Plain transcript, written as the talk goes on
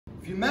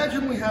you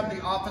imagine we have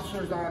the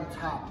officers on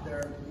top,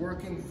 they're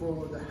working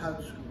for the head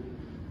screw.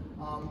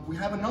 We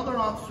have another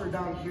officer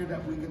down here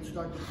that we can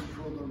start to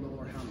control their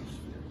lower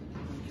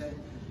hemisphere,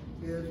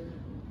 okay?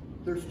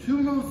 There's two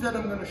moves that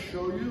I'm gonna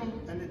show you,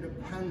 and it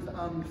depends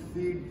on the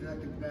feed that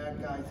the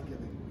bad guy's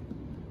giving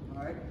me,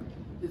 all right?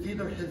 Is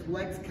either his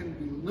legs can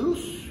be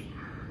loose,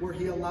 where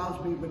he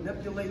allows me to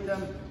manipulate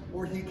them,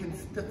 or he can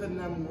stiffen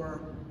them where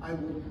I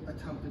will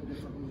attempt a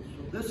different move.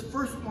 So this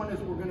first one is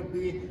we're gonna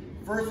be,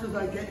 first as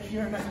I get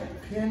here and I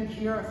pin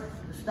here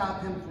to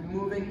stop him from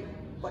moving,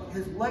 but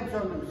his legs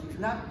are loose. He's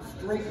not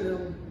straight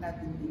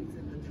at the knees,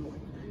 at the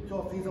joint.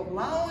 So if he's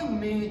allowing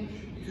me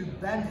to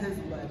bend his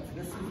legs,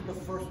 this is the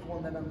first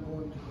one that I'm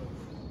going to go for.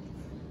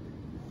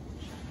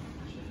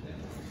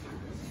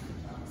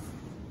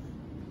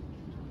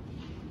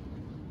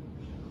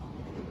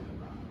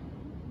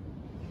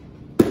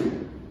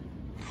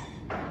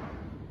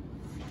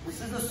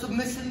 This is a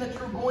submission that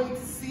you're going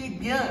to see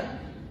again,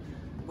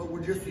 but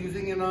we're just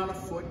using it on a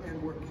foot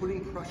and we're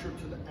putting pressure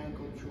to the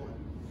ankle joint.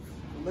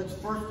 So let's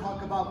first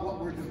talk about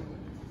what we're doing.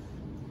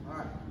 All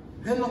right,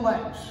 pin the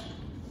legs.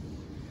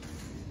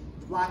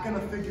 Lock in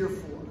a figure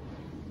 4.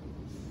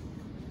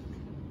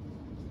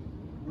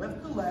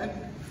 Lift the leg,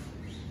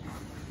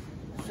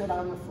 sit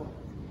on the foot.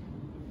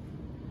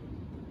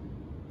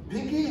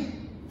 Pinky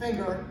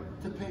finger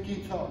to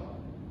pinky toe.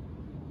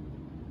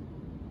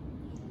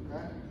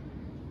 Okay?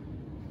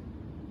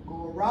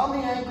 Go around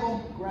the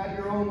ankle, grab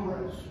your own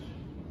wrist.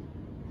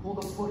 Pull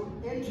the foot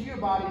into your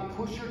body,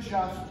 push your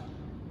chest,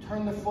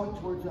 turn the foot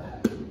towards the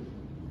head.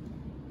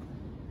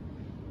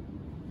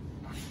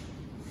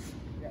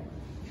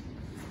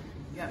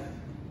 Yeah.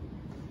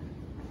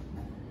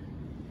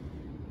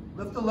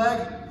 Lift the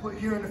leg, put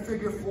here in a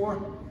figure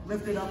 4,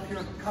 lift it up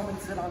here, come and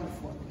sit on the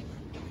foot.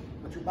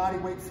 Let your body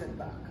weight sit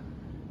back.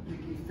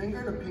 Pinky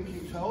finger to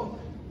pinky toe,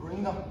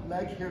 bring the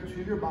leg here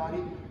to your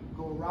body,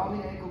 go around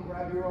the ankle,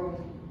 grab your own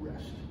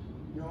wrist,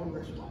 your own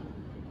wrist body.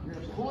 You're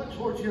gonna pull it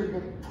towards here, you're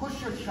gonna push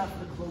your chest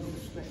to close the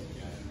space.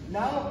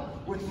 Now,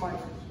 with my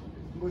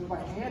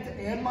hands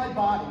and my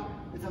body,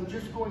 is I'm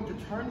just going to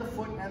turn the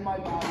foot and my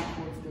body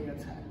towards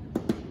Dan's head.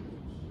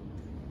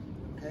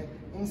 Okay,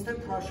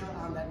 instant pressure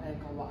on that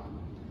ankle lock.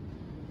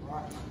 All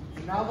right,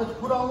 so now let's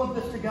put all of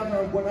this together,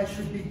 and what I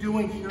should be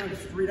doing here is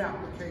street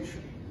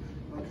application.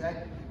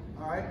 Okay,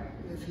 all right,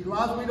 is he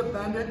allows me to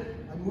bend it,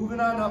 I'm moving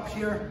on up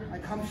here, I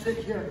come sit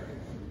here,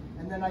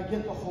 and then I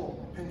get the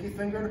hold. Pinky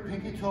finger to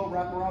pinky toe,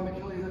 wrap around the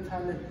Achilles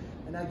tendon,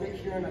 and I get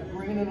here and I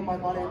bring it into my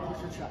body and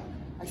push the chest.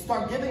 I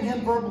start giving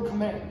him verbal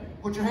command.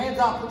 Put your hands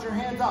out, put your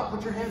hands out,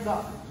 put your hands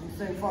out. He's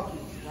saying, fuck you.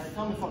 Right?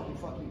 Tell me fuck you,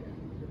 fuck you.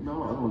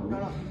 No, I don't. No.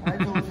 All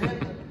right, so his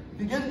hands, if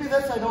he gives me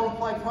this, I don't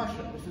apply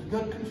pressure. This is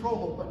good control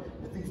hold, but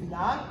if he's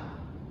not,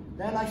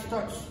 then I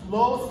start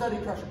slow, steady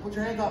pressure. Put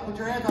your hands out, put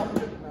your hands out,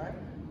 all right?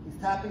 He's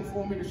tapping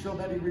for me to show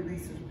that he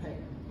releases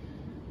pain.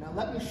 Now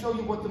let me show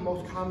you what the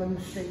most common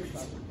mistakes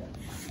are with that.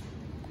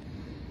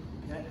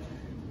 Okay?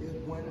 Is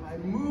when I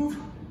move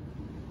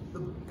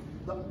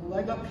the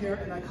leg up here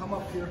and I come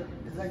up here,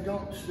 is I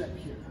don't sit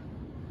here.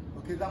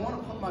 Okay, I want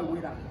to put my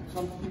weight on it.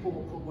 Some people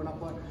will put one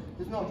up on.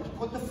 No, just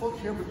put the foot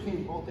here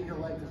between both of your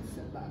legs and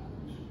sit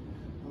backwards.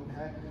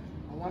 Okay?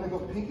 I want to go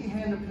pinky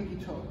hand to pinky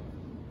toe.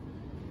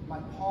 My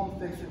palm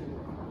facing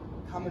away.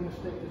 Common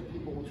mistake is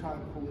people will try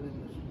and pull it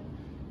in this way.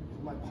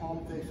 My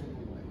palm facing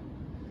away.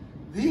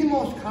 The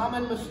most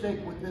common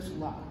mistake with this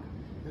lock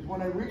is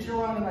when I reach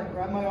around and I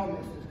grab my own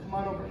wrist. Come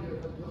on over here.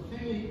 You'll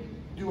see me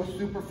do a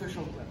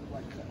superficial grip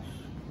like this.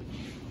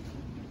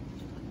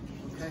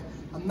 Okay?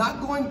 I'm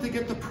not going to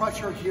get the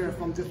pressure here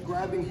if I'm just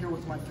grabbing here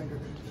with my finger.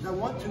 I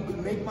want to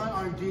make my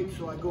arm deep,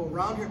 so I go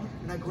around here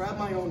and I grab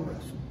my own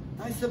wrist.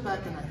 And I sit back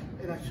and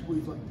I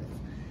squeeze like this.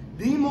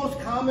 The most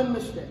common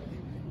mistake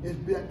is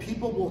that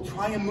people will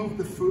try and move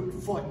the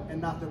foot and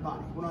not their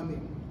body. What do I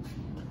mean?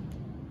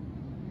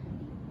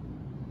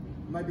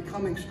 Am I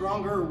becoming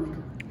stronger or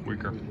weaker?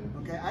 Weaker.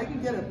 Okay, I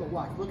can get it, but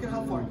watch. Look at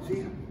how far.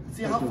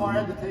 See how far I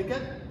had to take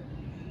it?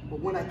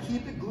 But when I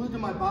keep it glued to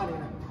my body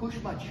and I push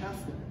my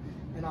chest in,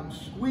 and I'm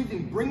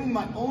squeezing, bringing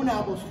my own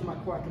elbows to my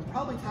core, I can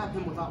probably tap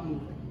him without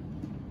moving.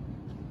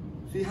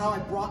 See how I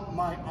brought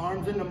my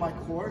arms into my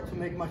core to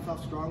make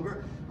myself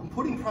stronger? I'm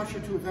putting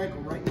pressure to his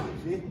ankle right now.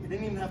 See? I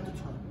didn't even have to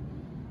turn.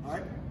 All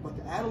right? But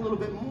to add a little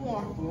bit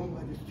more, boom,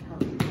 I just turn.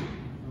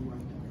 I'm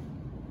right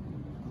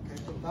there.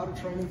 Okay, so without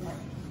a training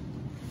partner.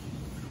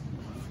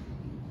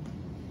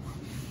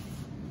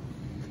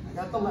 I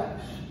got the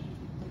legs.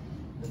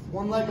 Lift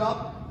one leg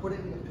up, put it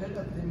in the pit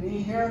of the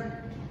knee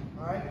here.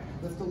 All right,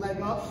 lift the leg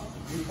up,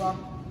 move up,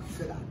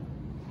 sit up.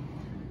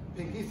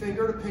 Pinky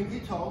finger to pinky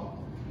toe.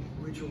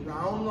 Reach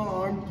around the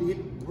arm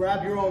deep,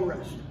 grab your own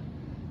wrist.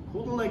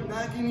 Pull the leg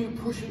back in you,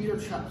 pushing your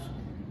chest.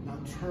 Now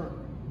turn.